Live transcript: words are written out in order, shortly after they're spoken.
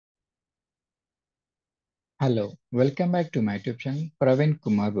Hello, welcome back to my YouTube channel, Praveen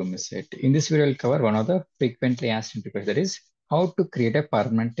Kumar Bumiset. In this video, I'll cover one of the frequently asked interview questions, that is how to create a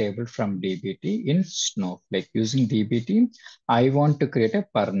permanent table from DBT in Snowflake. Using DBT, I want to create a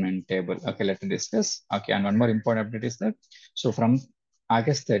permanent table. Okay, let's discuss. Okay, and one more important update is that, so from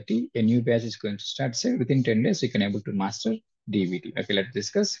August 30, a new batch is going to start. So within 10 days, you can able to master DBT. Okay, let's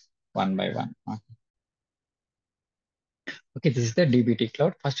discuss one by one. Okay, this is the DBT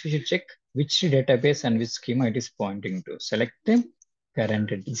cloud. First, we should check which database and which schema it is pointing to. Select the current.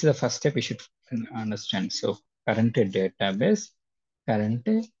 This is the first step we should understand. So current database, current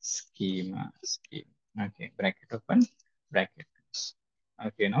schema. Okay, bracket open, bracket close.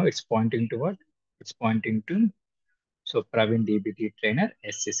 Okay, now it's pointing to what? It's pointing to, so Praveen DBT trainer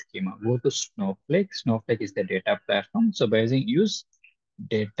SC schema. Go to Snowflake. Snowflake is the data platform. So by using use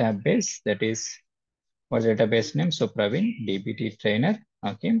database, that is what's database name? So Praveen, DBT trainer.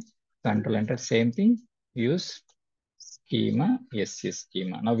 Okay. Control enter, same thing. Use schema, SC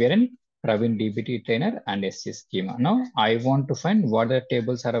schema. Now we are in Praveen DBT trainer and SC schema. Now I want to find what the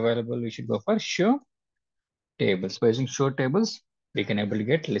tables are available. We should go for show tables. By using show tables, we can able to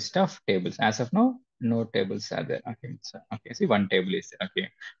get list of tables. As of now, no tables are there. Okay. So, okay. See, one table is there. Okay.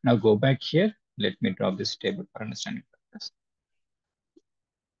 Now go back here. Let me drop this table for understanding purpose.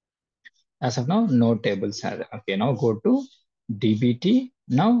 As of now, no tables are there. Okay, now go to DBT.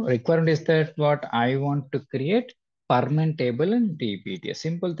 Now requirement is that what I want to create permanent table in DBT.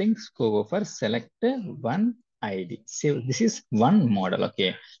 Simple things, go for select one ID. So this is one model.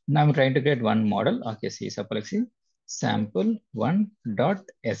 Okay, now I'm trying to create one model. Okay, see, suppose see sample one dot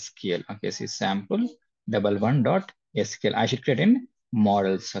SQL. Okay, see sample double one dot SQL. I should create in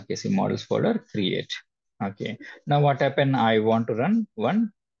models. Okay, see models folder create. Okay, now what happened? I want to run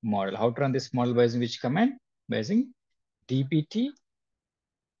one model. How to run this model by using which command? By using dbt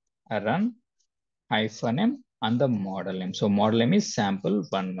run -m and the model name. So model name is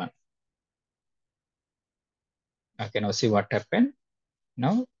sample11. Okay, now see what happened.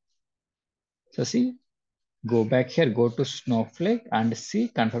 Now, so see, go back here, go to Snowflake and see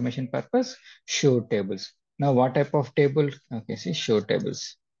confirmation purpose, show tables. Now what type of table? Okay, see show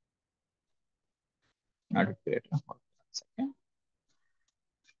tables. Not great. Okay.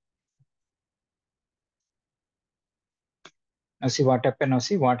 Now see what happened. Now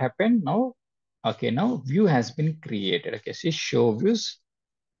see what happened. Now, okay, now view has been created. Okay, see show views.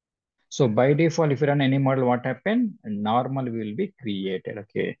 So by default, if you run any model, what happened? Normal will be created.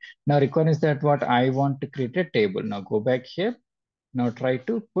 Okay. Now requirement is that what I want to create a table. Now go back here. Now try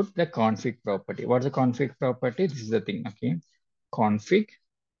to put the config property. What's the config property? This is the thing. Okay. Config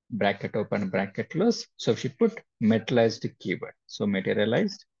bracket open bracket close. So if you put materialized keyword. So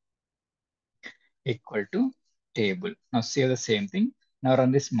materialized equal to table. Now save the same thing. Now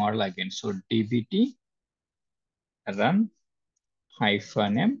run this model again. So dbt run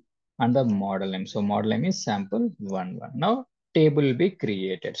 -m and the model name. So model name is sample11. Now table will be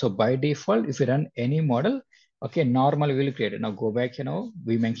created. So by default, if you run any model, okay, normal will create it. Now go back,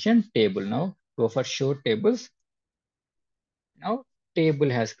 we mentioned table. Now go for show tables. Now table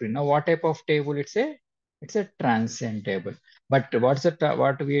has created. Now what type of table? It's a transient table. But what's the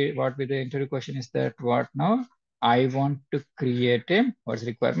what with the interview question is that what now? I want to create what's the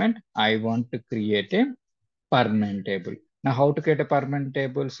requirement? I want to create a permanent table. Now, how to create a permanent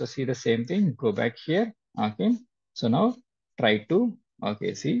table? So see the same thing, go back here. Okay. So now try to,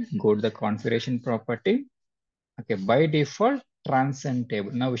 okay, see, go to the configuration property. Okay, by default, transient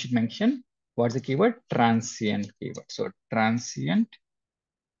table. Now we should mention what's the keyword? Transient keyword. So transient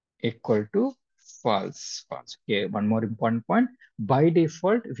equal to false. Okay, one more important point. By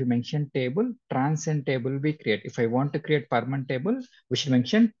default, if you mention table, transient table will be created. If I want to create permanent table, we should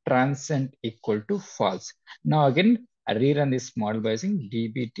mention transient equal to false. Now again, I rerun this model by using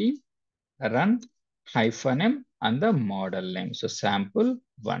dbt run -m and the model name. So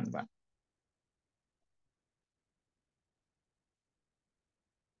sample11.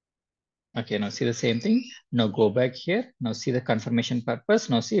 Okay, now see the same thing. Now go back here. Now see the confirmation purpose.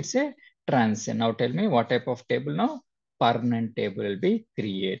 Now see it's a transient. Now tell me what type of table now? Permanent table will be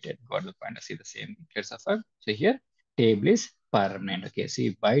created. Got the point? See the same thing. Here's a fact. So here table is permanent. Okay, see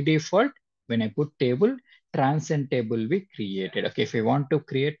by default, when I put table, transient table will be created. Okay, if we want to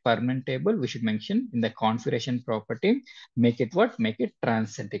create permanent table, we should mention in the configuration property, make it what? Make it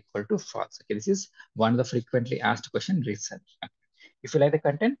transient equal to false. Okay, this is one of the frequently asked question recently. If you like the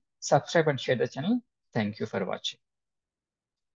content, subscribe and share the channel. Thank you for watching.